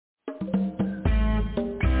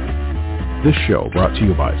This show brought to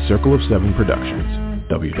you by Circle of Seven Productions,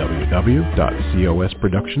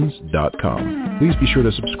 www.cosproductions.com. Please be sure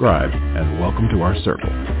to subscribe and welcome to our circle.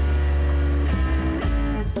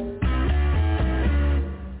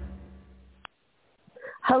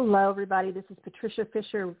 Hello, everybody. This is Patricia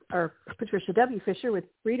W. Fisher with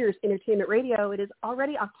Readers Entertainment Radio. It is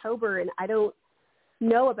already October, and I don't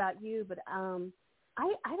know about you, but I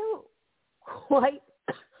don't quite,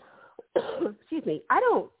 excuse me, I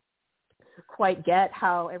don't quite get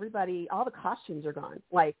how all the costumes are gone.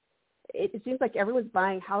 Like, it seems like everyone's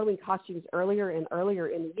buying Halloween costumes earlier and earlier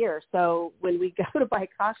in the year. So when we go to buy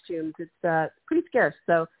costumes, it's pretty scarce.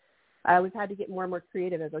 So we've had to get more and more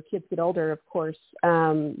creative as our kids get older. Of course,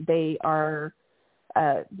 they are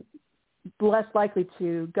less likely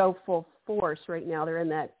to go full force right now. They're in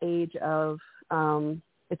that age of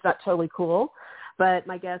it's not totally cool. But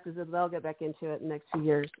my guess is that they'll get back into it in the next few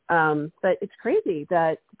years. But it's crazy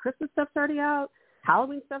that Christmas stuff's already out,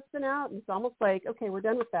 Halloween stuff's been out, and it's almost like, okay, we're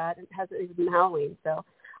done with that. It hasn't even been Halloween. So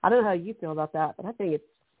I don't know how you feel about that, but I think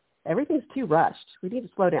everything's too rushed. We need to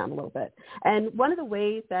slow down a little bit. And one of the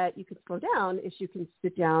ways that you can slow down is you can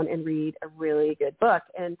sit down and read a really good book.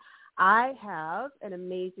 And I have an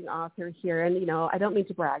amazing author here, and, I don't mean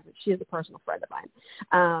to brag, but she is a personal friend of mine.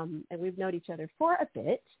 And we've known each other for a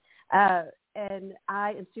bit. And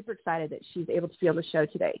I am super excited that she's able to be on the show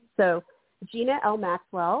today. So Gina L.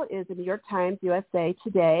 Maxwell is a New York Times USA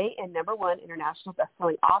Today and #1 international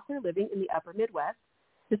bestselling author living in the upper Midwest,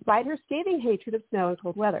 despite her scathing hatred of snow and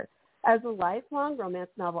cold weather. As a lifelong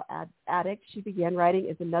romance novel addict, she began writing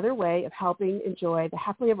as another way of helping enjoy the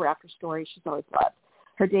happily ever after story she's always loved.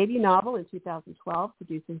 Her debut novel in 2012,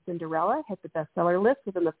 Seducing Cinderella, hit the bestseller list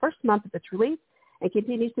within the first month of its release and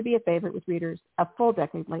continues to be a favorite with readers a full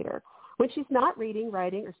decade later. When she's not reading,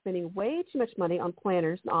 writing, or spending way too much money on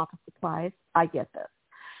planners and office supplies, I get this.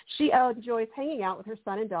 She enjoys hanging out with her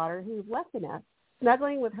son and daughter who have left the nest,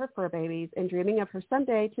 snuggling with her fur babies, and dreaming of her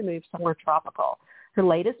someday to move somewhere tropical. Her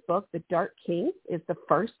latest book, The Dark King, is the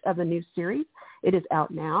first of the new series. It is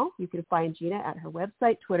out now. You can find Gina at her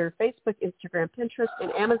website, Twitter, Facebook, Instagram, Pinterest,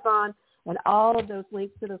 and Amazon, and all of those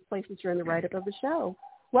links to those places are in the write-up of the show.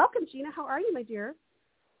 Welcome, Gina. How are you, my dear?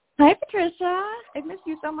 Hi, Patricia. I've missed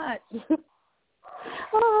you so much.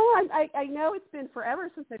 I know it's been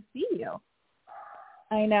forever since I've seen you.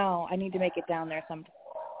 I know. I need to make it down there sometime.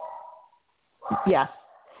 Yes.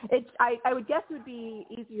 I would guess it would be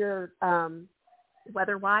easier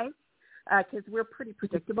weather-wise because we're pretty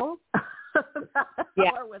predictable about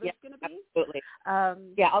how our weather's going to be. Absolutely.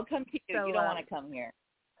 I'll come to you. So, you don't want to come here.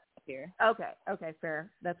 Okay,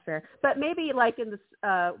 fair. That's fair. But maybe like in this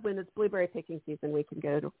when it's blueberry picking season, we can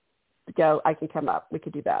go. I can come up. We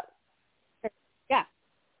could do that. Yeah,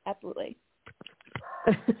 absolutely.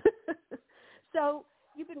 So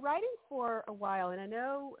you've been writing for a while, and I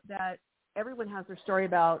know that everyone has their story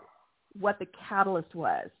about what the catalyst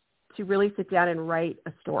was to really sit down and write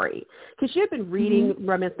a story. Because you had been reading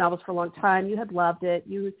romance novels for a long time. You had loved it.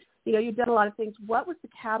 You'd done a lot of things. What was the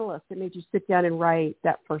catalyst that made you sit down and write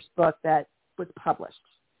that first book that was published?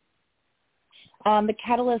 The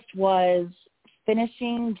catalyst was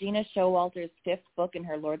finishing Gina Showalter's 5th book in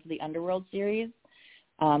her Lords of the Underworld series,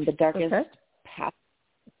 The Darkest Path,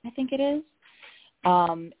 I think it is.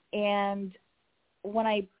 And when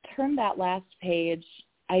I turned that last page,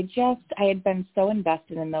 I had been so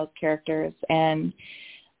invested in those characters, and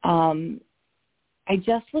I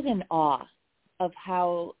just was in awe of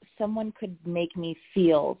how someone could make me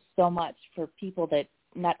feel so much for people that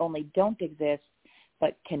not only don't exist,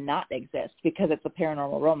 but cannot exist because it's a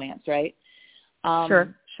paranormal romance, right?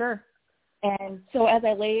 Sure. And so as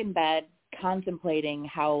I lay in bed contemplating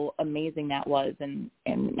how amazing that was and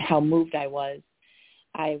how moved I was,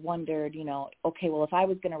 I wondered, okay, well, if I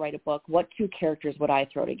was going to write a book, what 2 characters would I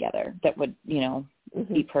throw together that would,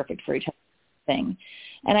 be perfect for each other thing?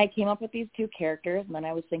 And I came up with these 2 characters, and then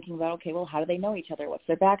I was thinking about, okay, well, how do they know each other? What's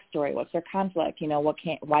their backstory? What's their conflict?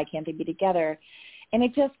 Why can't they be together? And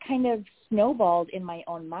it just kind of snowballed in my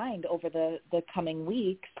own mind over the coming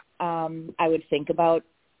weeks. I would think about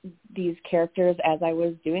these characters as I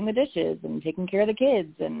was doing the dishes and taking care of the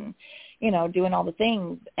kids and, doing all the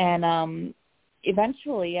things. And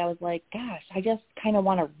eventually I was like, gosh, I just kind of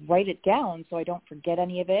want to write it down so I don't forget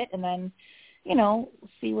any of it, and then,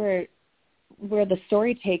 see where the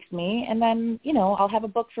story takes me. And then, I'll have a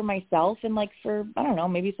book for myself and like for, I don't know,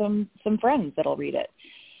 maybe some friends that'll read it.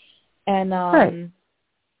 And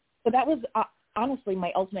so that was honestly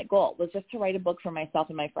my ultimate goal, was just to write a book for myself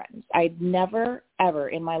and my friends. I'd never, ever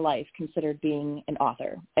in my life considered being an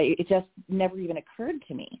author. It just never even occurred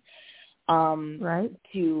to me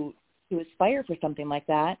to to aspire for something like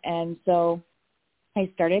that. And so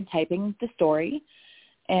I started typing the story,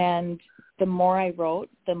 and the more I wrote,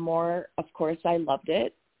 the more, of course, I loved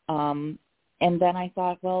it. And then I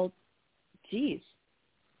thought, well, geez,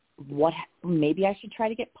 maybe I should try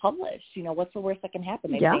to get published. What's the worst that can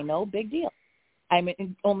happen? They say no, big deal. I'm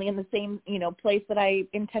only in the same, place that I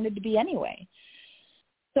intended to be anyway.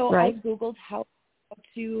 So I Googled how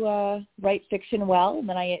to write fiction well, and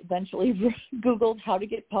then I eventually Googled how to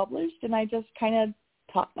get published, and I just kind of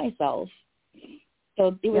taught myself.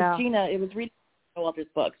 So it was Gina, it was reading Walter's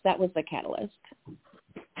books. That was the catalyst.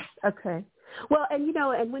 Okay. Well,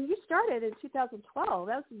 and when you started in 2012,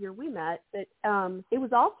 that was the year we met, but it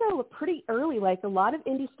was also pretty early, like a lot of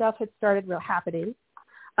indie stuff had started happening.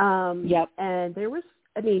 And there was,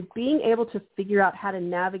 being able to figure out how to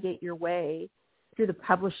navigate your way through the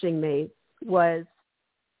publishing maze was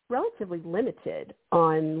relatively limited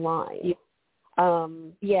online. A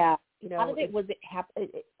lot of it was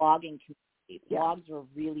blogging community. Blogs were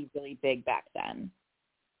really, really big back then.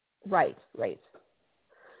 Right.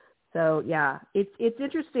 So, it's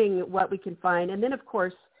interesting what we can find. And then, of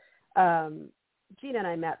course, Gina and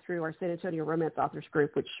I met through our San Antonio Romance Authors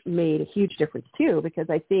group, which made a huge difference, too, because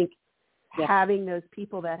I think having those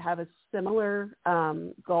people that have a similar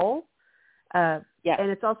goal, and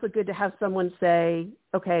it's also good to have someone say,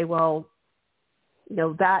 okay, well,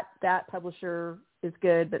 that publisher is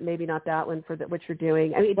good, but maybe not that one for what you're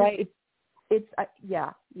doing. You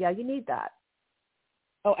need that.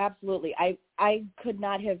 Oh, absolutely. I could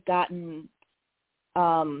not have gotten,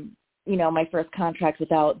 my first contract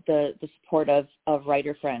without the support of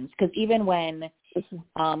writer friends. Because even when,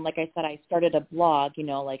 like I said, I started a blog,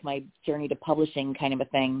 like my journey to publishing kind of a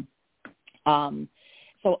thing.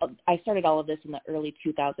 So I started all of this in the early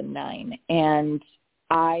 2009, and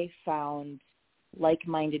I found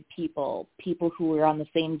like-minded people who were on the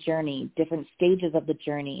same journey, different stages of the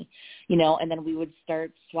journey, and then we would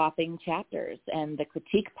start swapping chapters. And the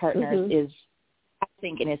critique partners is, I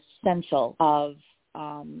think, an essential of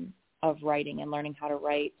writing and learning how to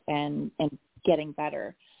write and getting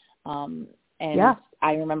better. I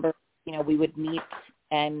remember, we would meet,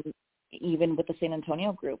 and even with the San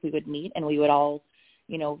Antonio group, we would meet and we would all,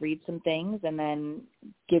 read some things and then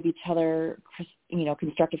give each other,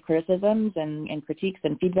 constructive criticisms and critiques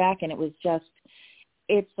and feedback. And it was just,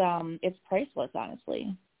 it's priceless,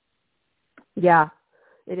 honestly. Yeah,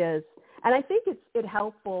 it is. And I think it's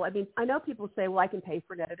helpful. I know people say, well, I can pay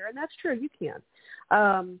for an editor, and that's true. You can.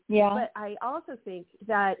 But I also think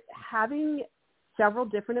that having several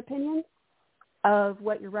different opinions of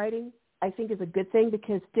what you're writing, I think is a good thing,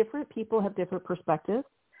 because different people have different perspectives.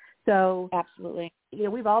 So absolutely,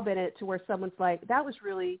 we've all been in it to where someone's like, that was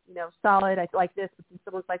really, solid. I like this. And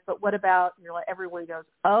someone's like, but what about, everyone goes,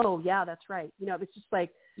 oh yeah, that's right. It's just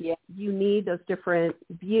like, you need those different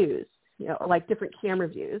views, like different camera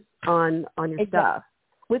views on your stuff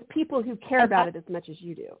with people who care about it as much as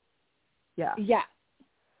you do. Yeah. Yeah.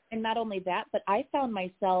 And not only that, but I found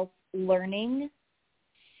myself learning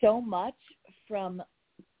so much from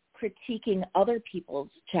critiquing other people's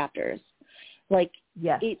chapters. Like,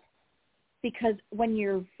 because when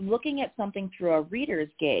you're looking at something through a reader's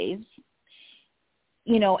gaze,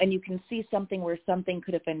 and you can see something where something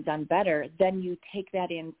could have been done better, then you take that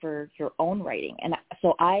in for your own writing. And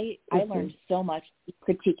so I learned so much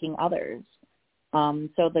critiquing others.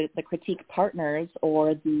 So the critique partners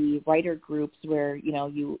or the writer groups where,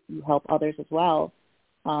 you help others as well.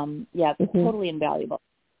 It's totally invaluable.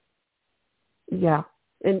 Yeah.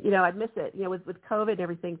 And, I miss it. With COVID and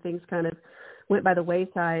everything, things kind of went by the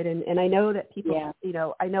wayside. And I know that people,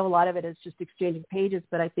 I know a lot of it is just exchanging pages,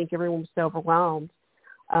 but I think everyone was so overwhelmed.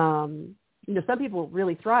 Some people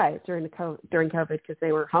really thrived during COVID because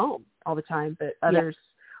they were home all the time, but others,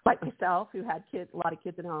 like myself, who had a lot of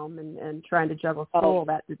kids at home and trying to juggle school,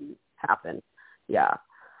 that didn't happen. Yeah.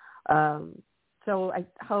 So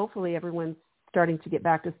hopefully everyone's starting to get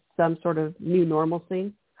back to some sort of new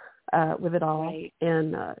normalcy with it all. Right.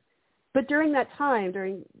 And but during that time,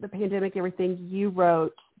 during the pandemic, everything, you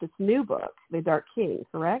wrote this new book, The Dark King,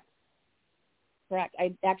 correct? Correct.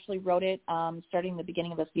 I actually wrote it starting the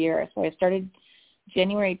beginning of this year. So I started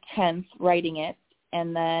January 10th writing it,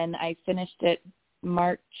 and then I finished it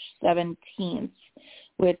March 17th,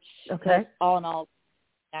 which was all in all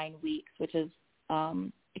 9 weeks, which is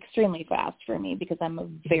extremely fast for me because I'm a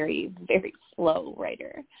very, very slow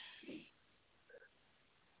writer.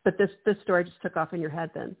 But this story just took off in your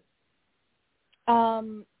head then?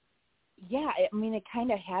 It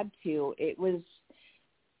kind of had to. It was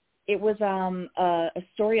a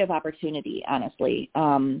story of opportunity, honestly.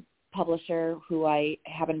 Publisher who I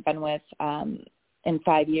haven't been with in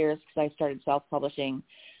 5 years because I started self-publishing.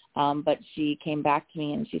 But she came back to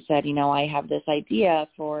me and she said, I have this idea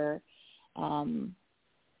for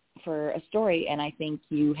a story, and I think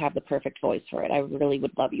you have the perfect voice for it. I really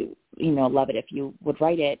would love it if you would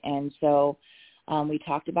write it. And so we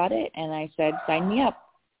talked about it, and I said, sign me up.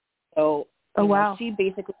 So wow. She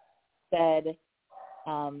basically said,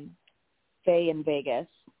 Faye in Vegas,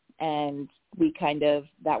 and we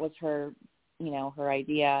that was her, her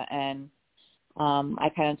idea, and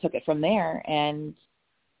I kind of took it from there. And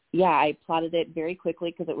I plotted it very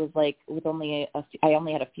quickly because it was like with I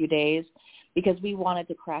only had a few days, because we wanted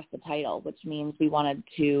to craft the title, which means we wanted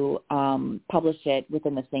to publish it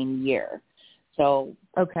within the same year. So,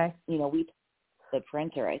 okay, we the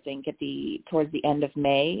printer, I think, towards the end of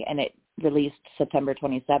May, and it released September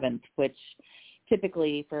 27th, which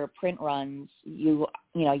typically for print runs, you're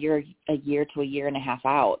a year to a year and a half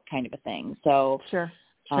out kind of a thing. So, sure.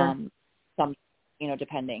 Some,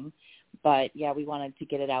 depending. But we wanted to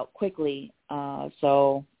get it out quickly.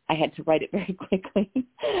 So I had to write it very quickly.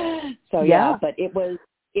 So but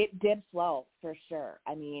it did flow for sure.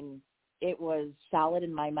 I mean, it was solid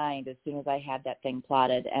in my mind as soon as I had that thing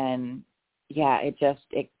plotted, and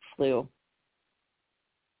it flew.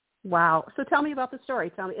 Wow. So tell me about the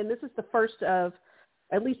story. Tell me, and this is the first of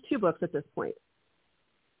at least 2 books at this point.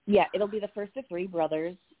 Yeah, it'll be the first of 3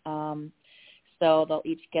 brothers. So they'll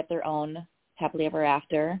each get their own happily ever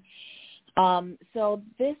after. So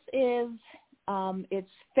this is, it's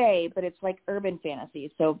fae, but it's like urban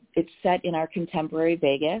fantasy. So it's set in our contemporary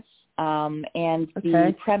Vegas. And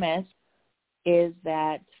the premise is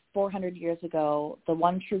that 400 years ago, the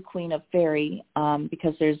one true queen of fairy,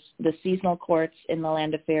 because there's the seasonal courts in the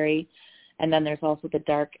land of fairy, and then there's also the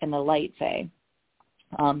dark and the light fae.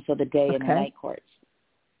 So the day and the night courts.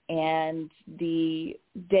 And the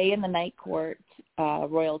day and the night court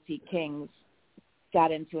royalty kings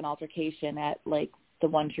got into an altercation at like the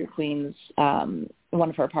one true queen's one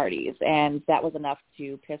of her parties, and that was enough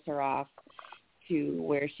to piss her off to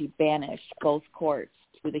where she banished both courts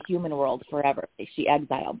to the human world forever. She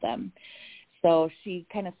exiled them. So she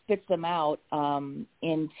kind of spits them out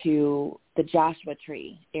into the Joshua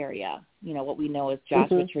Tree area, what we know as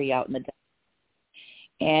Joshua Tree out in the desert.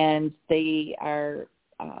 And they are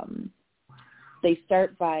they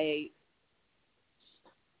start by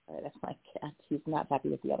that's my cat. He's not happy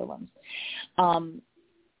with the other ones.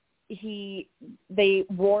 They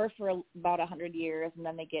war for about 100 years, and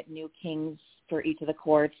then they get new kings for each of the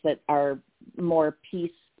courts that are more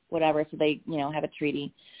peace, whatever. So they, have a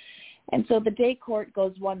treaty. And so the day court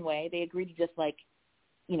goes one way. They agree to just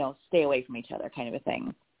stay away from each other, kind of a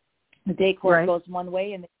thing. The day court goes one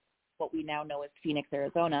way, and what we now know as Phoenix,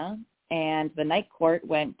 Arizona, and the night court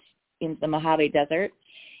went into the Mojave Desert,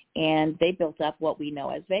 and they built up what we know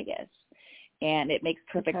as Vegas. And it makes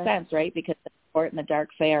perfect sense, right? Because the court and the dark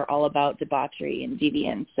fae are all about debauchery and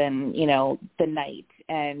deviance and, the night.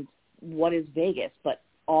 And what is Vegas but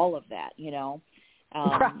all of that,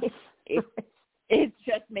 It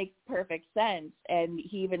just makes perfect sense. And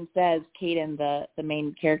he even says, Caden, the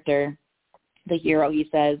main character, the hero, he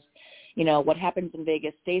says, what happens in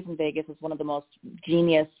Vegas stays in Vegas is one of the most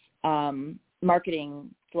genius marketing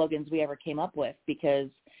slogans we ever came up with, because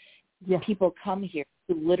people come here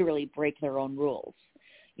to literally break their own rules.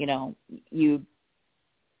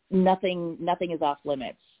 Nothing is off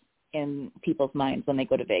limits in people's minds when they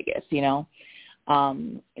go to Vegas, he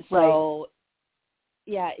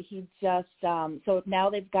just, so now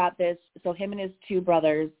they've got this, so him and his 2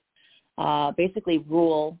 brothers basically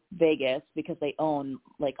rule Vegas because they own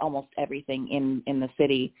like almost everything in the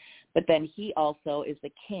city. But then he also is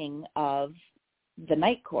the king of the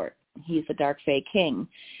night court. He's the dark fae king.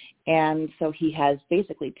 And so he has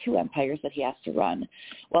basically 2 empires that he has to run.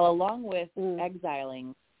 Well, along with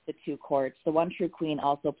exiling the 2 courts, the one true queen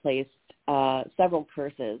also placed several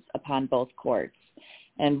curses upon both courts.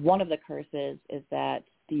 And one of the curses is that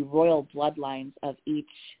the royal bloodlines of each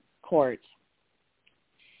court,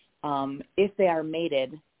 if they are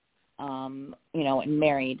mated, and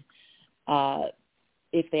married,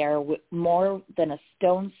 if they are more than a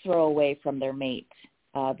stone's throw away from their mate,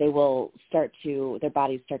 their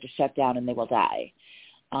bodies start to shut down and they will die.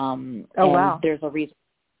 Wow. There's a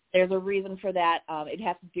reason for that. It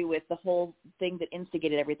has to do with the whole thing that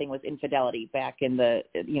instigated everything was infidelity back in the,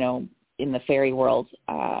 in the fairy world,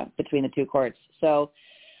 between the 2 courts. So,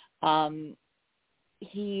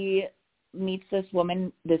 he meets this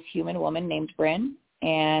human woman named Bryn,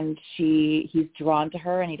 and he's drawn to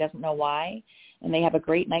her and he doesn't know why. And they have a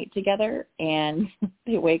great night together, and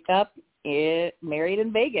they wake up married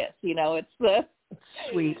in Vegas. It's the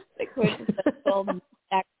sweet, the quintessential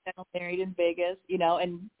married in Vegas,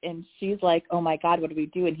 and she's like, oh my God, what do we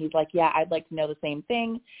do? And he's like, yeah, I'd like to know the same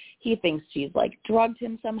thing. He thinks she's like drugged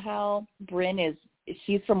him somehow. Bryn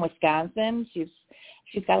she's from Wisconsin. She's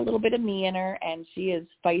got a little bit of me in her, and she is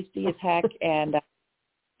feisty as heck. And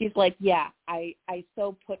she's like, yeah, I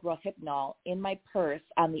so put Rohypnol in my purse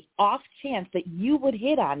on the off chance that you would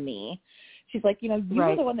hit on me. She's like, you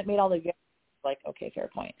were the one that made all the, like, okay, fair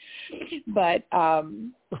point. But,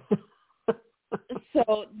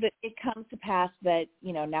 so it comes to pass that,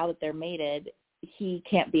 now that they're mated, he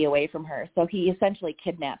can't be away from her. So he essentially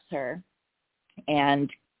kidnaps her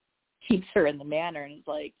and keeps her in the manor, and he's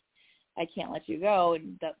like, I can't let you go.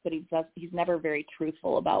 But he's never very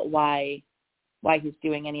truthful about why he's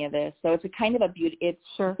doing any of this. So it's a kind of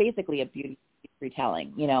basically a beauty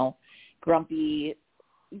retelling, grumpy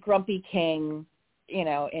king,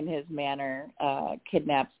 in his manor,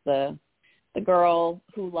 kidnaps the girl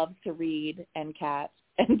who loves to read and cats.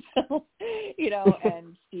 And so,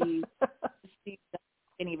 and she sees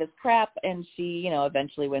any of his crap, and she,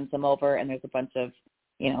 eventually wins him over, and there's a bunch of,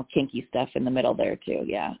 kinky stuff in the middle there too.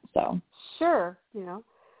 Yeah. So. Sure.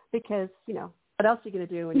 Because, what else are you going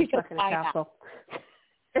to do when you're stuck in a castle?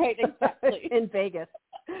 Right. Exactly. In Vegas.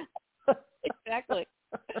 Exactly.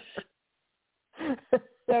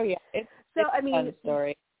 So yeah, it's a fun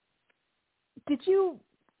story. Did you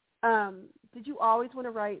always want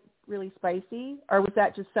to write really spicy, or was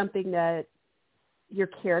that just something that your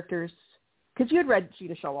characters? Because you had read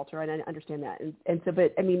Gina Showalter, and I understand that, and so,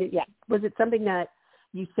 but I mean, was it something that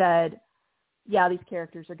you said, yeah, these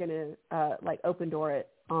characters are going to like open door it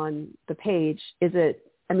on the page? Was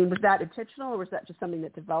that intentional, or was that just something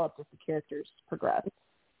that developed as the characters progressed?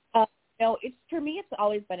 No, for me, it's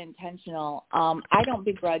always been intentional. I don't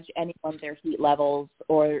begrudge anyone their heat levels,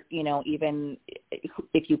 or, even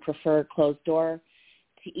if you prefer closed door,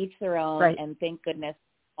 to each their own. Right. And thank goodness,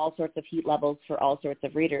 all sorts of heat levels for all sorts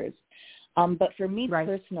of readers. But for me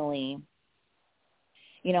personally,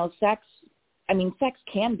 sex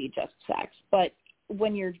can be just sex, but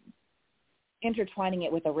when you're intertwining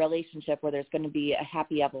it with a relationship where there's going to be a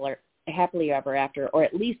happily ever after, or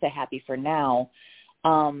at least a happy for now,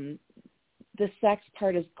 the sex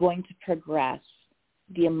part is going to progress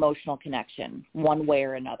the emotional connection one way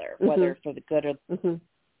or another, whether for the good or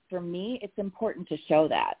for me, it's important to show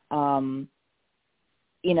that, the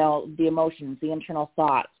emotions, the internal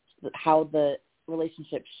thoughts, how the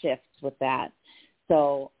relationship shifts with that.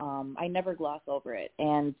 So I never gloss over it.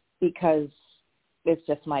 And because it's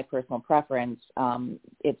just my personal preference,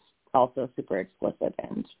 it's also super explicit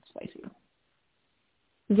and spicy.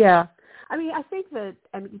 Yeah. I think that,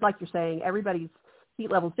 like you're saying, everybody's heat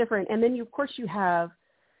level is different. And then, of course, you have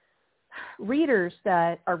readers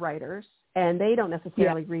that are writers, and they don't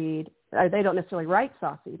necessarily read, or they don't necessarily write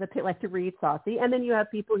saucy, but they like to read saucy. And then you have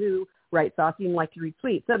people who write saucy and like to read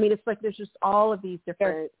sweet. So, it's like there's just all of these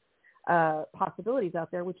different possibilities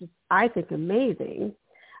out there, which is, I think, amazing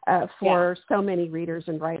for so many readers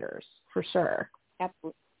and writers, for sure.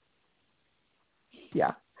 Absolutely.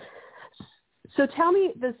 Yeah. So tell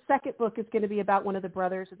me, the second book is going to be about one of the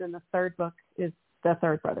brothers, and then the third book is the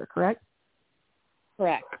third brother, correct?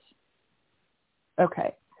 Correct.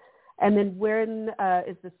 Okay. And then when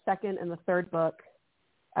is the second and the third book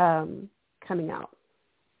coming out?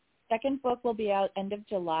 Second book will be out end of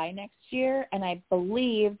July next year, and I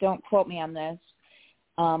believe, don't quote me on this,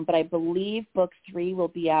 but I believe book 3 will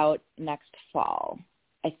be out next fall.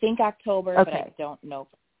 I think October, but I don't know.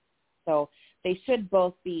 So they should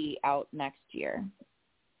both be out next year.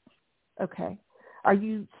 Okay. Are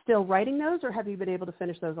you still writing those, or have you been able to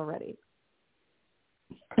finish those already?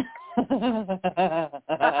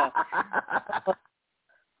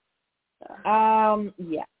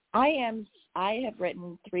 Yeah, I am. I have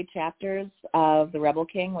written 3 chapters of The Rebel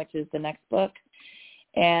King, which is the next book.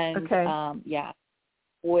 And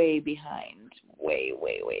way behind, way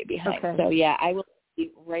behind. Okay. So yeah, I will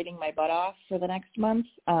be writing my butt off for the next month.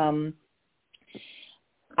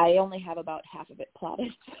 I only have about half of it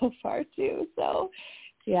plotted so far too. So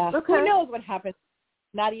yeah, who knows what happens?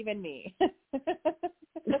 Not even me.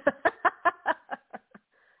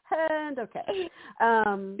 And okay.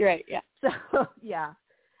 Right. Yeah. So yeah.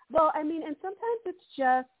 Well, and sometimes it's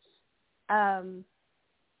just, some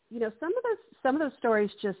of those stories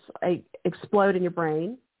just like explode in your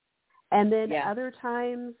brain, and then other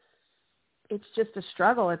times it's just a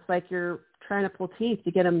struggle. It's like you're trying to pull teeth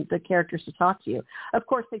to get the characters to talk to you. Of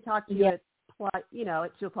course, they talk to you at 2:00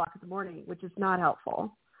 in the morning, which is not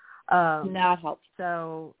helpful. Not helpful.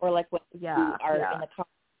 So, or like when you are in the car,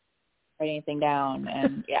 write anything down,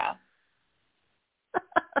 and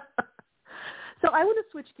So I want to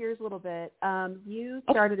switch gears a little bit. You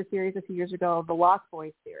started a series a few years ago, the Lost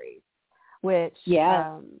Boys series, which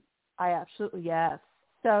I absolutely, yes.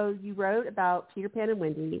 So you wrote about Peter Pan and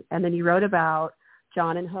Wendy, and then you wrote about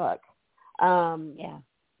John and Hook.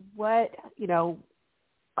 What,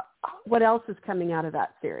 what else is coming out of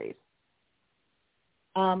that series?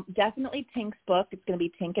 Definitely Tink's book. It's going to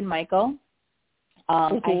be Tink and Michael.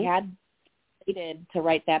 I had slated to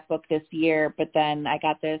write that book this year, but then I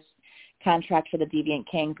got this contract for the Deviant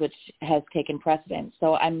Kings, which has taken precedence.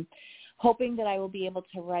 So I'm hoping that I will be able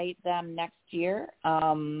to write them next year.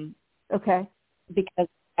 Because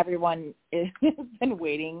everyone has been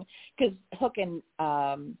waiting. Because Hook and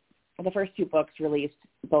the first two books released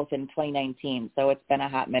both in 2019, so it's been a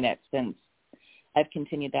hot minute since I've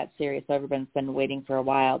continued that series. So everyone's been waiting for a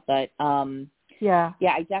while. But I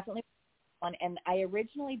definitely want, and I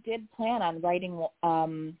originally did plan on writing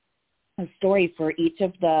a story for each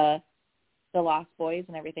of the Lost Boys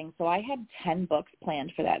and everything. So I had 10 books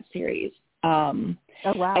planned for that series. I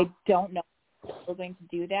don't know if we're going to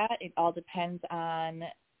do that. It all depends on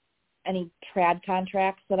any trad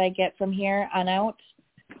contracts that I get from here on out.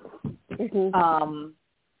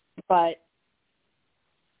 But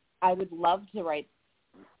I would love to write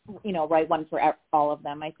one for all of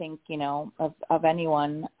them. I think, of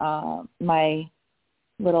anyone, my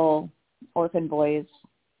little orphan boys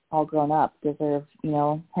all grown up deserve,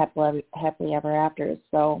 happily ever afters.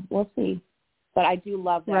 So we'll see. But I do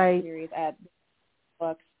love that series at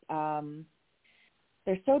books.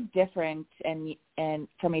 They're so different and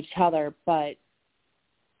from each other, but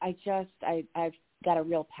I've got a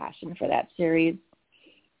real passion for that series.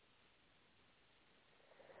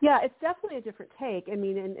 Yeah, it's definitely a different take. I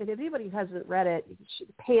mean, and if anybody who hasn't read it,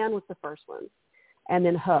 Pan was the first one, and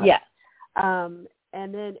then Hook. Yeah. And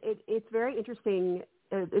then it's very interesting.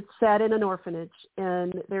 It's set in an orphanage,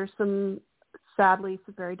 and there's sadly,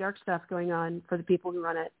 some very dark stuff going on for the people who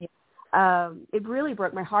run it. It really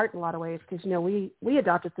broke my heart in a lot of ways because, we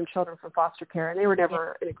adopted some children from foster care, and they were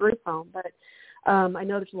never in a group home. But I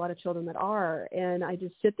know there's a lot of children that are, and I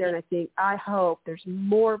just sit there and I think, I hope there's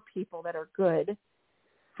more people that are good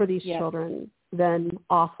for these children than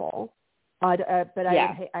awful. I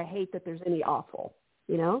hate that there's any awful,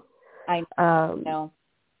 I know.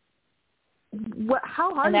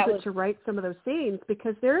 How hard is it to write some of those scenes?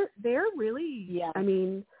 Because they're really, I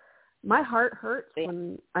mean, my heart hurts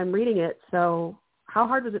when I'm reading it. So how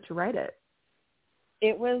hard was it to write it?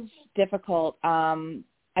 It was difficult.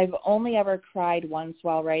 I've only ever cried once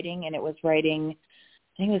while writing, and it was writing,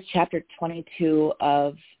 I think it was chapter 22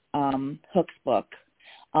 of Hook's book.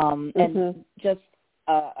 And just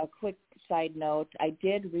a quick side note, I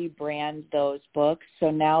did rebrand those books. So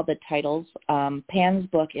now the titles, Pan's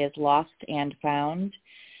book is Lost and Found,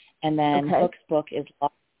 and then Hook's book is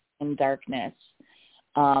Lost in Darkness.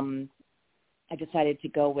 I decided to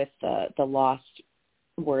go with the lost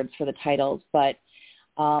words for the titles. But,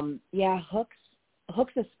 Hook's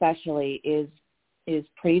especially is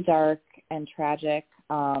pretty dark and tragic.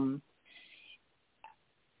 The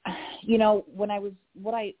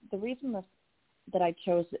reason that I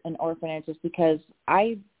chose an orphanage is because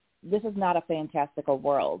this is not a fantastical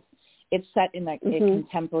world. It's set in a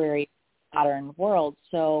contemporary modern world.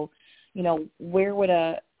 So, where would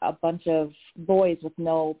a bunch of boys with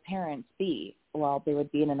no parents be? Well, they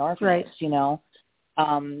would be in an orphanage,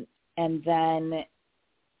 and then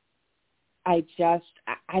I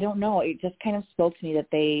don't know. It just kind of spoke to me that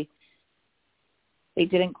they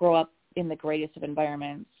didn't grow up in the greatest of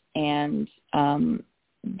environments. And then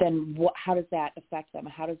how does that affect them?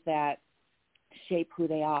 How does that shape who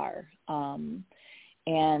they are? And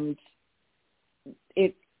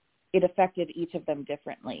it affected each of them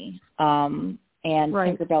differently. And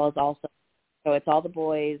Tinkerbell is also, so it's all the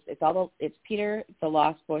boys. It's Peter, the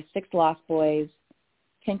Lost Boys, 6 Lost Boys,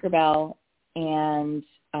 Tinkerbell, and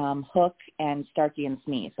Hook, and Starkey and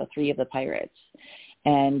Smee. So 3 of the pirates,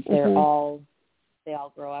 and they all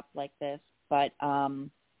grow up like this. But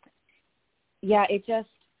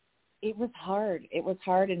it was hard. It was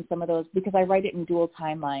hard in some of those because I write it in dual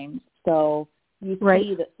timelines. So you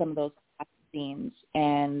see that some of those scenes,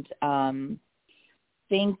 and I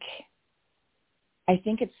think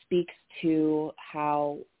it speaks to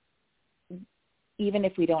how even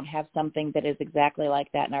if we don't have something that is exactly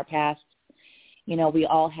like that in our past, we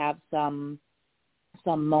all have some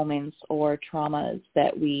moments or traumas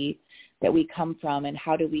that we come from, and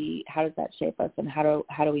how does that shape us, and how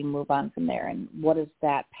do we move on from there, and what does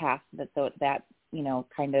that path that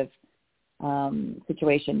kind of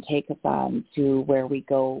situation take us on to where we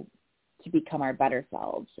go to become our better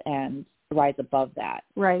selves and rise above that.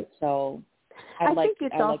 Right. So I think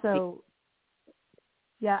it's also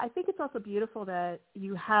Yeah, I think it's also beautiful that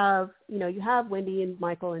you have Wendy and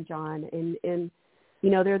Michael and John, and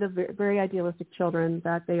they're the very idealistic children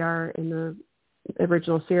that they are in the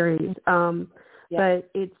original series. But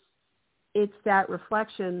it's that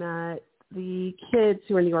reflection that the kids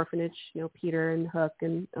who are in the orphanage, Peter and Hook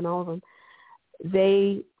and all of them,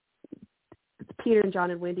 Peter and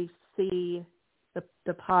John and Wendy see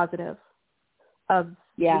the positive of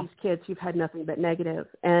these kids who've had nothing but negative.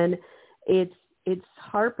 And it's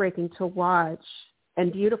heartbreaking to watch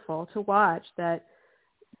and beautiful to watch that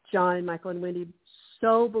John and Michael and Wendy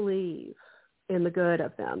so believe in the good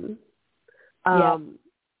of them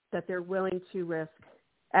that they're willing to risk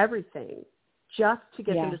everything just to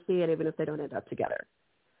get them to see it, even if they don't end up together.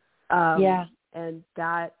 And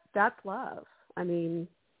that's love. I mean,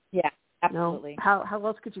 absolutely. How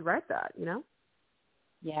else could you write that,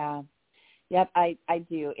 Yeah. Yep, I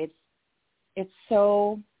do. It's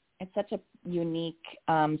such a unique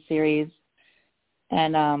series,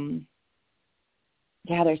 and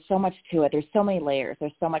there's so much to it. There's so many layers.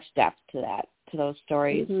 There's so much depth to those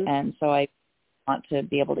stories, and so I want to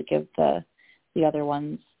be able to give the other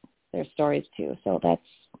ones their stories too. So that's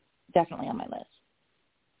definitely on my list.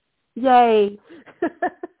 Yay!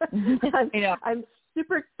 I'm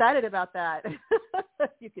super excited about that.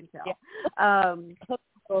 You can tell. Yeah.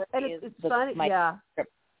 And it's funny,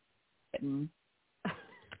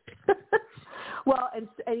 Well, and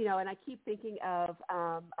I keep thinking of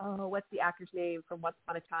what's the actor's name from Once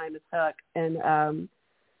Upon a Time is Hook, and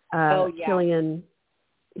Killian.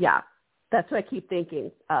 Yeah, that's what I keep thinking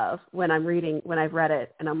of when I've read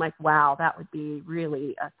it, and I'm like, wow, that would be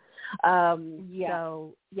really.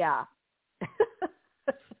 So yeah.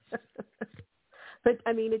 But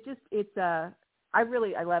I mean,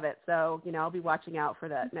 I love it. So, I'll be watching out for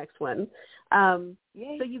that next one. So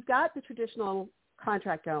you've got the traditional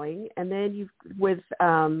contract going, and then with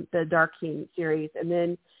the Dark King series, and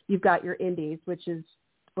then you've got your indies, which is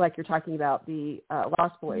like you're talking about the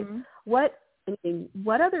Lost Boys. What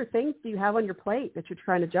other things do you have on your plate that you're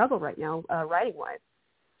trying to juggle right now, writing wise?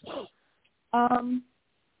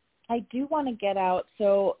 I do want to get out.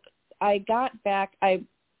 So I got back.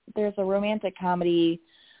 There's a romantic comedy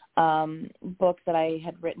book that I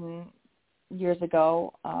had written years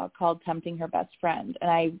ago called Tempting Her Best Friend,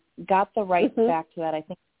 and I got the rights back to that, I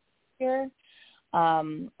think, this year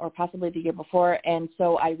or possibly the year before, and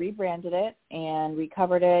so I rebranded it and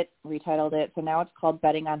recovered it, retitled it, so now it's called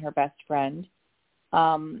Betting on Her Best Friend,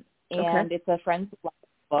 and it's a friend's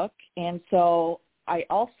book, and so I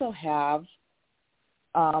also have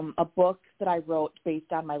a book that I wrote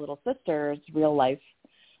based on my little sister's real life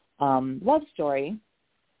love story,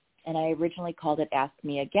 and I originally called it Ask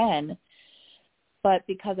Me Again, but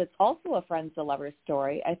because it's also a friends to lovers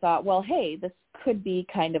story, I thought, well, hey, this could be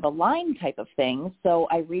kind of a line type of thing, so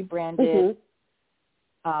I rebranded.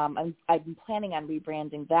 I've been planning on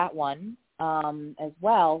rebranding that one as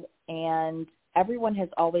well, and everyone has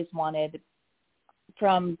always wanted,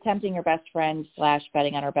 from Tempting Her Best Friend /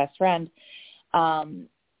 Betting on Her Best Friend,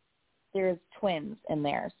 there's twins in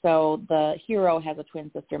there. So the hero has a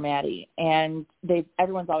twin sister, Maddie, and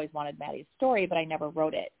everyone's always wanted Maddie's story, but I never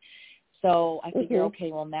wrote it. So I figure,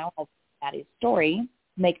 okay, well, now I'll Maddie's story,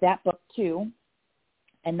 make that book too,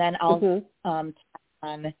 and then I'll on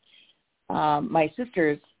my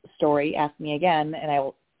sister's story, Ask Me Again,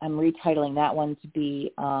 and I'm retitling that one to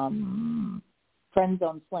be Friend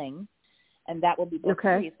Zone Sling, and that will be book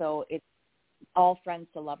 3. So it's all friends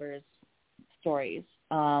to lovers stories.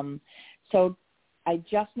 So I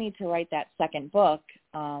just need to write that second book,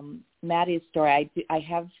 Maddie's story. I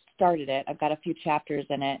have started it. I've got a few chapters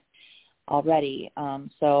in it already.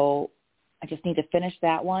 So I just need to finish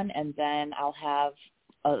that one, and then I'll have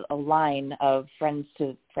a line of friends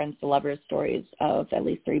to lovers stories of at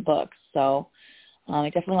least 3 books. So I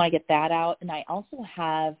definitely want to get that out. And I also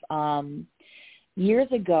have,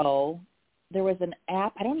 years ago, there was an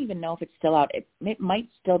app. I don't even know if it's still out. It might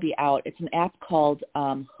still be out. It's an app called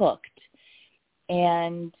Hooked.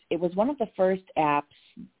 And it was one of the first apps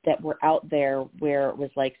that were out there where it was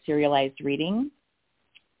like serialized reading.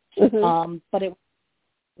 But it was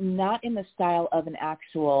not in the style of an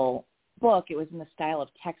actual book. It was in the style of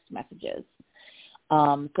text messages.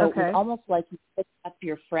 So it was almost like you picked up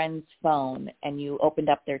your friend's phone and you opened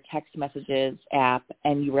up their text messages app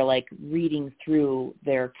and you were like reading through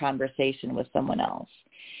their conversation with someone else.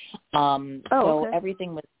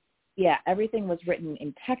 Everything was written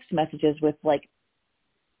in text messages with like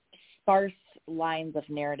sparse lines of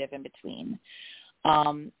narrative in between.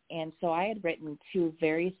 And so I had written 2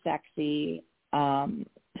 very sexy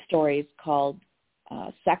stories called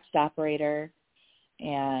Sex Operator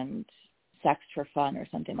and Sex for Fun or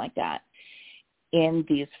something like that, in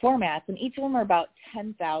these formats, and each of them are about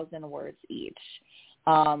 10,000 words each.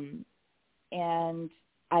 And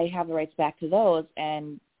I have the rights back to those,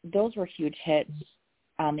 and those were huge hits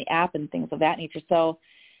on the app and things of that nature. So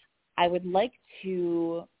I would like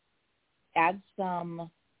to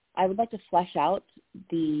flesh out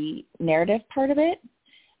the narrative part of it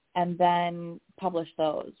and then publish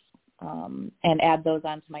those and add those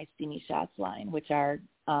onto my Steamy Shots line, which are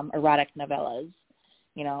erotic novellas,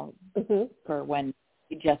 for when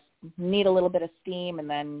you just need a little bit of steam and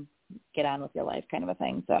then get on with your life kind of a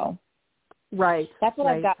thing. So right. That's what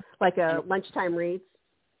I've got. Like a lunchtime reads?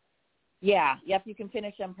 Yeah. Yep. You can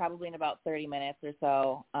finish them probably in about 30 minutes or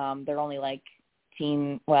so. They're only like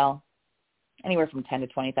anywhere from 10 to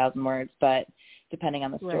 20,000 words, but depending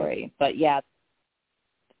on the story. Right. But yeah,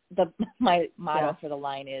 my motto for the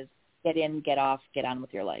line is get in, get off, get on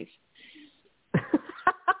with your life.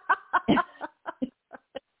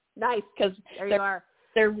 Nice. Because there you are.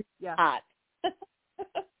 They're really hot.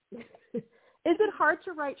 Is it hard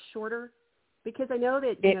to write shorter? Because I know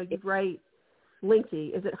that you write lengthy.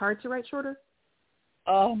 Is it hard to write shorter?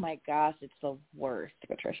 Oh my gosh, it's the worst,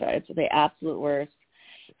 Patricia. It's the absolute worst.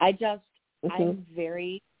 I'm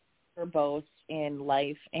very verbose in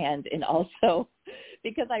life and also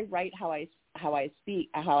because I write how I speak,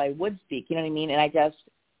 how I would speak. You know what I mean? And I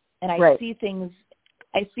see things.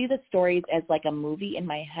 I see the stories as like a movie in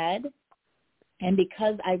my head. And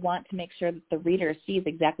because I want to make sure that the reader sees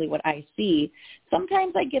exactly what I see,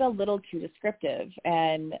 sometimes I get a little too descriptive.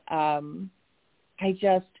 And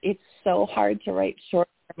it's so hard to write short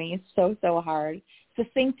for me. So hard.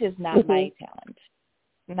 Succinct is not my talent,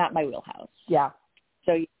 not my wheelhouse. Yeah.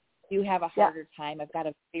 So you have a harder time. I've got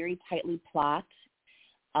a very tightly plot.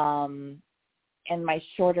 And my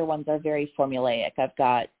shorter ones are very formulaic. I've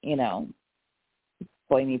got,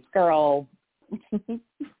 boy meets girl,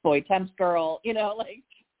 boy tempts girl,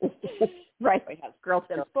 right. Boy has girl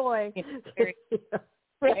tempts boy.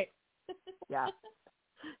 Right. Yeah.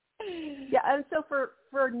 Yeah, and so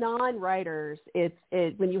for non-writers,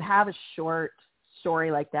 it's when you have a short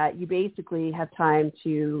story like that, you basically have time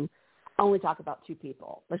to only talk about two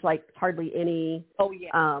people. There's like hardly any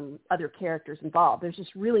other characters involved. There's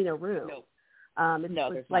just really no room.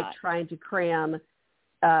 It's like not. Trying to cram.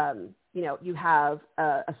 You have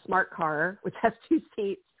a smart car which has two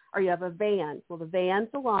seats, or you have a van. Well, the van's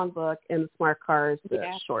the long book, and the smart car is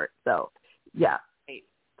the short. So, yeah. Right.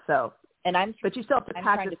 So, but you still have to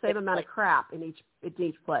pack the same amount of crap in each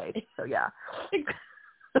place. So, yeah.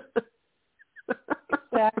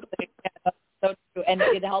 Exactly. Yeah, so true. And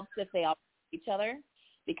it helps if they all each other,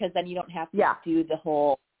 because then you don't have to do the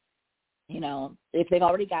whole. If they've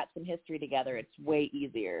already got some history together, it's way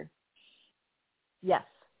easier. Yes,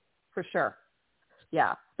 for sure.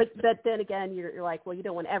 Yeah, but then again, you're like, well, you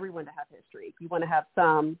don't want everyone to have history. You want to have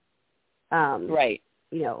some, right?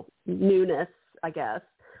 Newness, I guess.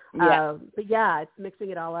 Yeah. But yeah, it's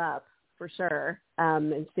mixing it all up for sure,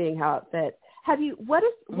 and seeing how it fits.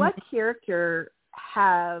 What character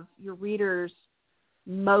have your readers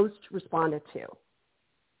most responded to?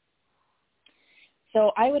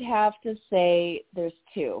 So I would have to say there's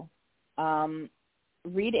two.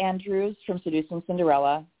 Reed Andrews from Seducing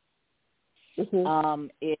Cinderella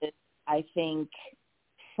is, I think,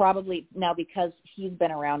 probably now, because he's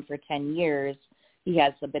been around for 10 years, he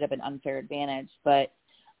has a bit of an unfair advantage, but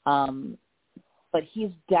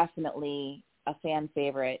he's definitely a fan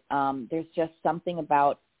favorite. There's just something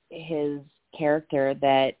about his character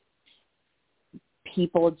that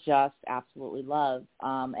people just absolutely love,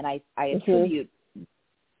 and I attribute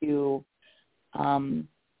to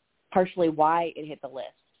partially why it hit the list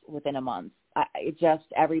within a month.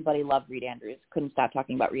 Everybody loved Reed Andrews. Couldn't stop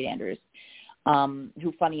talking about Reed Andrews,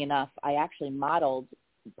 who, funny enough, I actually modeled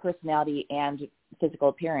personality and physical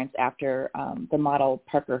appearance after the model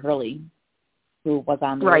Parker Hurley, who was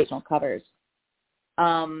on the original covers.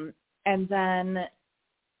 And then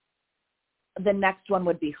the next one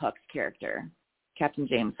would be Hook's character, Captain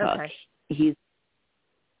James Hook. Okay. He's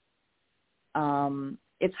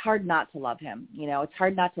it's hard not to love him. It's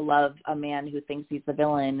hard not to love a man who thinks he's the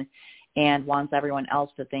villain and wants everyone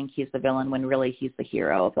else to think he's the villain when really he's the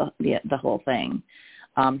hero of the whole thing.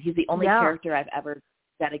 He's the only character I've ever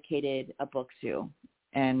dedicated a book to,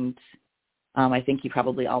 and I think he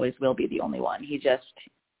probably always will be the only one. He's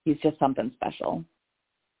just something special.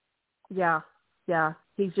 Yeah.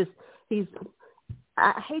 He's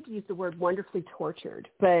I hate to use the word wonderfully tortured,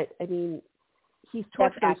 but I mean, he's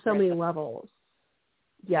tortured on so many levels.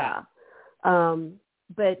 Yeah.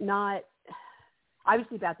 But not,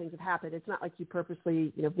 obviously bad things have happened. It's not like you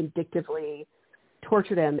purposely, vindictively,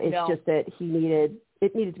 tortured him. It's just that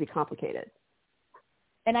it needed to be complicated.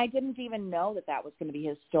 And I didn't even know that was going to be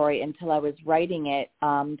his story until I was writing it,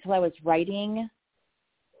 until I was writing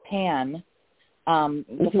Pan,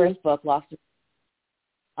 the first book, Lost.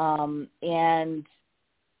 And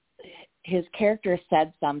his character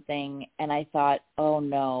said something, and I thought, oh,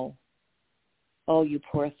 no. Oh, you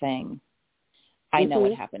poor thing. I know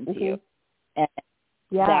what happened to you. And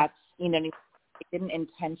that's, it didn't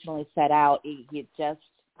intentionally set out. It just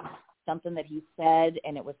something that he said,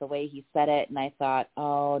 and it was the way he said it, and I thought,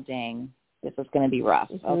 oh, dang, this is going to be rough.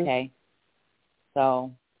 Okay.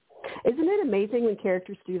 So. Isn't it amazing when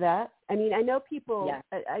characters do that? I mean, I know people,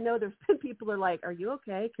 I know there's been people who are like, are you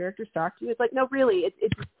okay? Characters talk to you. It's like, no, really,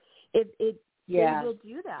 they will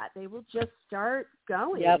do that. They will just start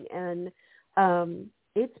going. Yep. And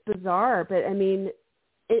it's bizarre, but I mean,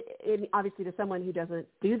 it obviously to someone who doesn't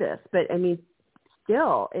do this, but I mean,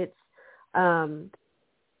 still, it's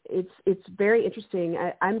very interesting.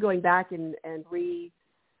 I'm going back and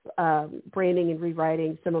branding and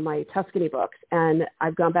rewriting some of my Tuscany books, and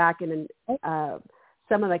I've gone back and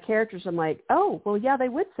some of the characters, I'm like, oh, well, yeah, they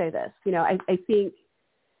would say this. I think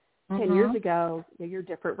 10 years ago, you're a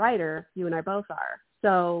different writer. You and I both are.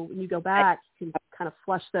 So when you go back, you can kind of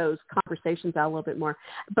flush those conversations out a little bit more.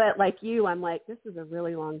 But like you, I'm like, this is a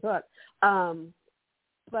really long book.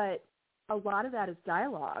 But a lot of that is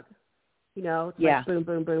dialogue. It's like boom,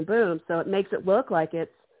 boom, boom, boom. So it makes it look like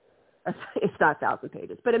it's not 1,000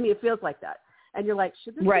 pages. But, I mean, it feels like that. And you're like,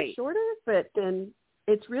 should this be shorter? But then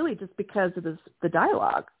it's really just because of the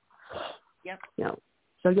dialogue. Yep.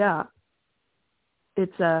 So, yeah.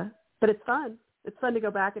 But it's fun. It's fun to go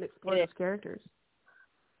back and explore those characters.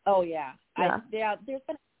 Oh, yeah. There's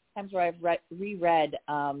been times where I've reread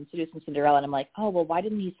Seducing Cinderella, and I'm like, oh, well, why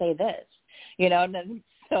didn't he say this? And then,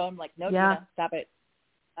 so I'm like, no, Gina, stop it.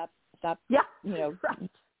 Stop,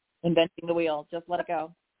 inventing the wheel. Just let it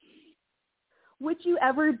go. Would you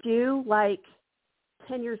ever do, like,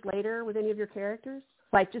 10 years later with any of your characters?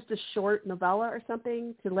 Like just a short novella or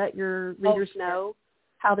something to let your readers know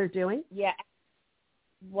how they're doing? Yeah.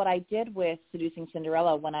 What I did with Seducing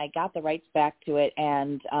Cinderella, when I got the rights back to it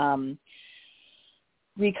and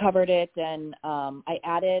recovered it, and I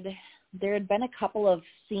added, there had been a couple of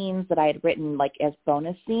scenes that I had written like as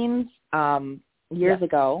bonus scenes years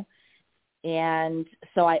ago. And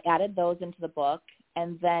so I added those into the book.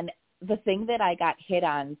 And then the thing that I got hit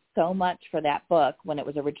on so much for that book when it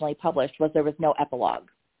was originally published was there was no epilogue.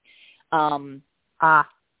 I'm a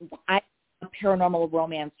paranormal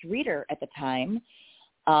romance reader at the time.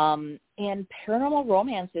 And paranormal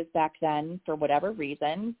romances back then, for whatever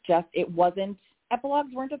reason,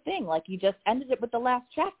 epilogues weren't a thing. Like you just ended it with the last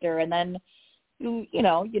chapter, and then you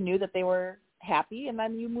knew that they were happy, and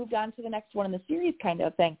then you moved on to the next one in the series kind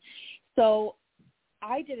of thing. So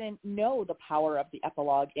I didn't know the power of the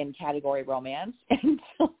epilogue in category romance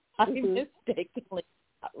until I mistakenly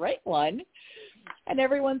write one. And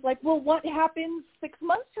everyone's like, well, what happens 6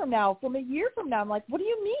 months from now, from a year from now? I'm like, what do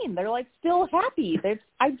you mean? They're like still happy.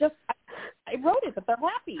 I wrote it, but they're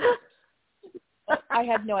happy. I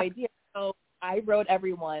had no idea. So I wrote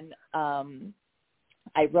everyone.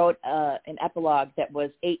 I wrote an epilogue that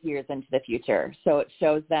was 8 years into the future. So it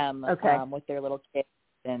shows them with their little kids.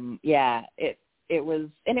 And it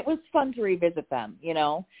was fun to revisit them,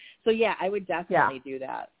 So yeah, I would definitely do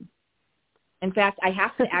that. In fact, I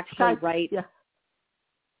have to actually write. Yeah.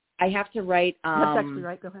 I have to write. Go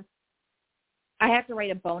ahead. I have to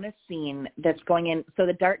write a bonus scene that's going in. So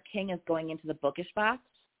the Dark King is going into the bookish box,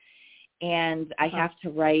 and I have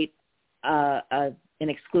to write an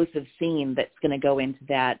exclusive scene that's going to go into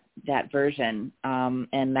that version.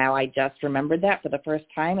 And now I just remembered that for the first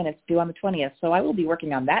time, and it's due on the 20th. So I will be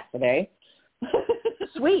working on that today.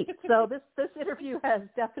 Sweet. So this interview has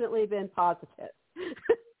definitely been positive.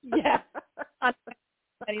 Yeah, on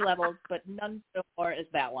many levels, but none so far as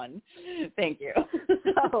that one. Thank you.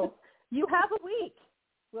 So you have a week.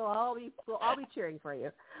 We'll all be cheering for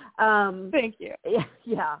you. Thank you.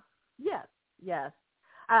 Yeah. Yes.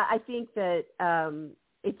 I think that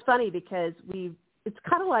it's funny because it's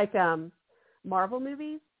kind of like Marvel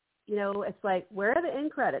movies. It's like, where are the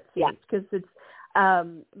end credits scenes? Because it's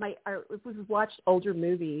if we've watched older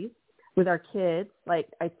movies with our kids, like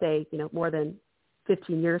I'd say, more than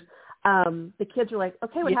 15 years, the kids are like,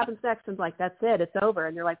 okay, what happens next? And like, that's it, it's over.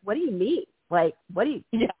 And you're like, what do you mean? Like,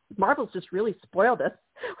 Marvel's just really spoiled us.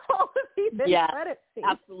 All of these end credit scenes.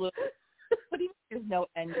 Absolutely. What do you mean there's no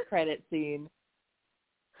end credit scene?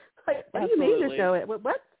 Like, what do you mean there's no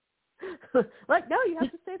what? Like, no, you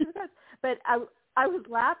have to stay through the credits. But I was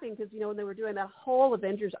laughing because, when they were doing that whole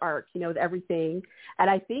Avengers arc, with everything, and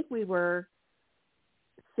I think we were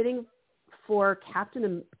sitting for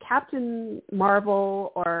Captain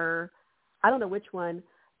Marvel, or I don't know which one,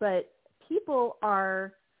 but people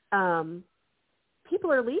are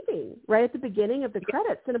leaving right at the beginning of the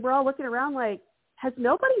credits, and we're all looking around like, has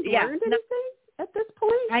nobody learned anything at this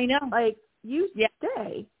point? I know. Like, you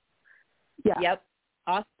stay. Yeah. Yep.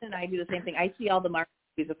 Austin and I do the same thing. I see all the Marvel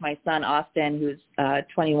movies with my son, Austin, who's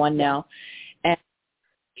 21 now. And,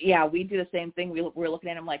 yeah, we do the same thing. We're looking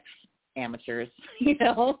at him like amateurs, you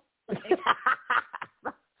know? Like,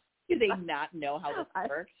 do they not know how this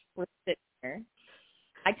works? We're sitting here.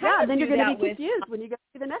 And then you're going to be confused when you go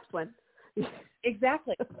to the next one.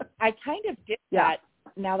 Exactly. I kind of did that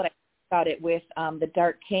now that I think about it with The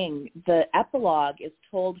Dark King. The epilogue is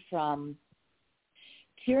told from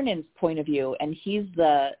Tiernan's point of view, and he's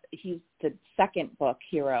the second book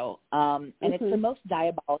hero. And it's the most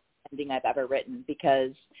diabolical ending I've ever written,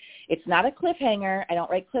 because it's not a cliffhanger. I don't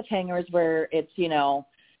write cliffhangers where it's, you know,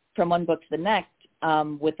 from one book to the next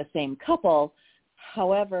with the same couple.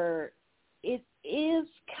 However, it is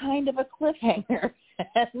kind of a cliffhanger.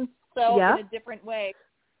 And so in a different way.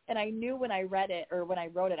 And I knew when I read it, or when I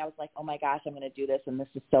wrote it, I was like, oh my gosh, I'm going to do this, and this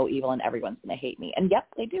is so evil, and everyone's going to hate me. And yep,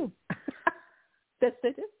 they do. Yes,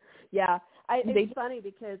 they do. Yeah. It's funny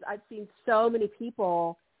because I've seen so many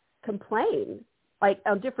people complain, like,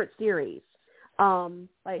 on different series. Well,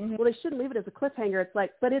 they shouldn't leave it as a cliffhanger. It's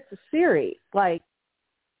like, but it's a series. Like,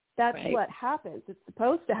 that's what happens. It's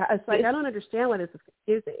supposed to happen. It's like, I don't understand why this is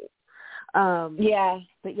confusing. But I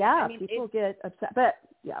mean, people get upset. But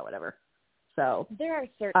yeah, whatever. So there are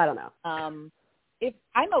certain. I don't know. If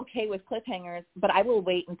I'm okay with cliffhangers, but I will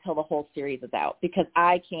wait until the whole series is out, because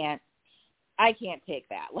I can't take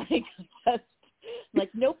that.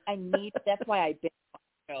 Nope. That's why I binge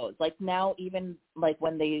shows. Like, now, even like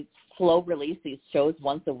when they slow release these shows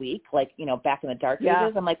once a week, like, you know, back in the dark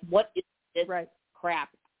ages, I'm like, what is this crap?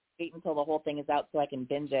 Wait until the whole thing is out so I can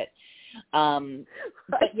binge it.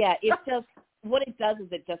 But yeah, it's just, what it does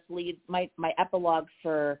is it just leads my epilogue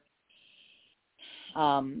for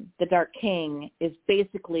The Dark King is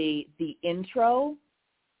basically the intro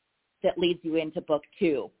that leads you into book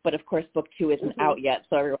 2. But of course, book 2 isn't out yet,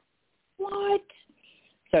 so everyone's like, what?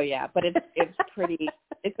 So yeah, but it's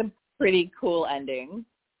it's a pretty cool ending.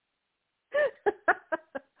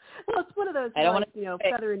 Well, it's one of those,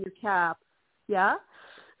 feather in your cap. Yeah.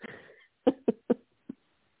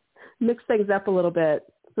 Mix things up a little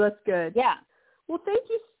bit. So that's good. Yeah. Well, thank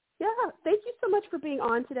you. Yeah. Thank you so much for being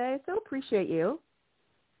on today. I so appreciate you.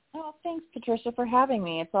 Oh, thanks, Patricia, for having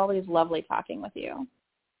me. It's always lovely talking with you.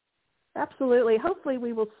 Absolutely. Hopefully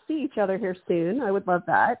we will see each other here soon. I would love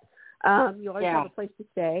that. You always have a place to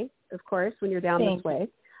stay, of course, when you're down this way.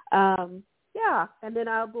 And then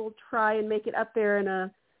I will try and make it up there in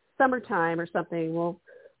a summertime or something. We'll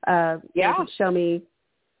you can show me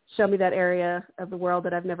that area of the world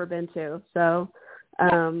that I've never been to. So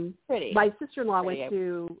my sister-in-law went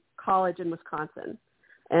to college in Wisconsin,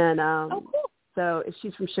 and cool. So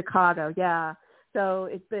she's from Chicago. Yeah. So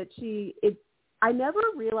I never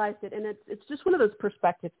realized it, and it's just one of those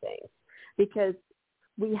perspective things, because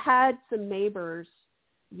we had some neighbors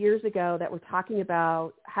years ago that were talking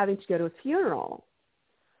about having to go to a funeral.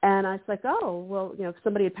 And I was like, oh, well, you know,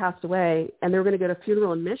 somebody had passed away, and they were going to go to a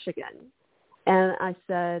funeral in Michigan. And I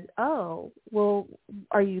said, oh, well,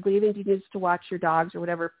 are you leaving? Do you need to watch your dogs or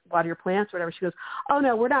whatever, water your plants or whatever? She goes, oh,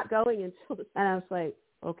 no, we're not going until the... And I was like,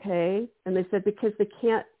 okay. And they said, because they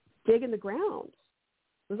can't dig in the ground.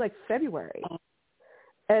 It was like February.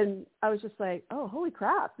 And I was just like, oh, holy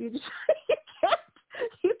crap. You can't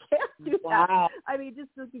do that. I mean, just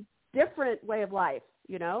a different way of life,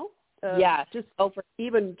 you know? Just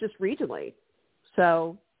even just regionally.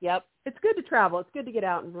 So, yep. It's good to travel. It's good to get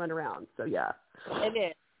out and run around. So, yeah. It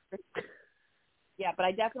is. Yeah, but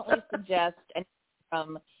I definitely suggest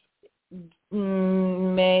from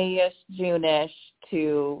May-ish, June-ish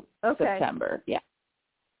to September. Yeah.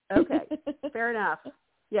 Okay. Fair enough.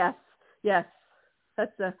 Yes.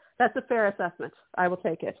 That's a fair assessment. I will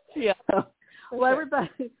take it. Yeah. So,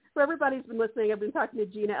 everybody's been listening. I've been talking to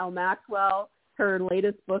Gina L. Maxwell. Her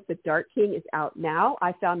latest book, The Dark King, is out now.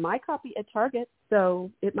 I found my copy at Target, so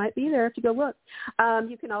it might be there if you go look.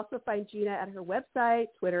 You can also find Gina at her website,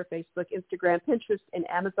 Twitter, Facebook, Instagram, Pinterest, and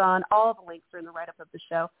Amazon. All the links are in the write-up of the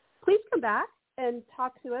show. Please come back and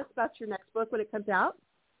talk to us about your next book when it comes out.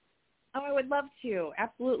 Oh, I would love to.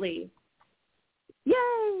 Absolutely.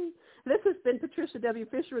 Yay! This has been Patricia W.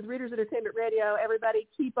 Fisher with Readers Entertainment Radio. Everybody,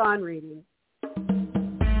 keep on reading.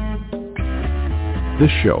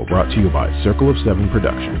 This show brought to you by Circle of Seven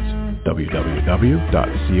Productions,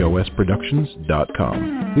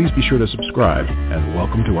 www.cosproductions.com. Please be sure to subscribe and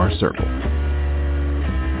welcome to our circle.